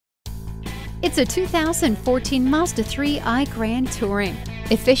It's a 2014 Mazda 3i Grand Touring.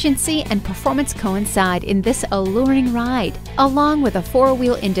 Efficiency and performance coincide in this alluring ride. Along with a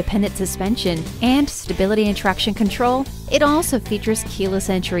four-wheel independent suspension and stability and traction control, it also features keyless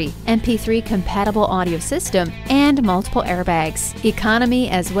entry, MP3 compatible audio system, and multiple airbags.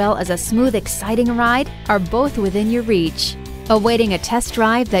 Economy as well as a smooth, exciting ride are both within your reach. Awaiting a test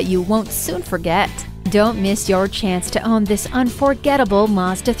drive that you won't soon forget. Don't miss your chance to own this unforgettable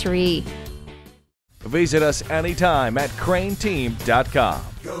Mazda 3. Visit us anytime at crainteam.com.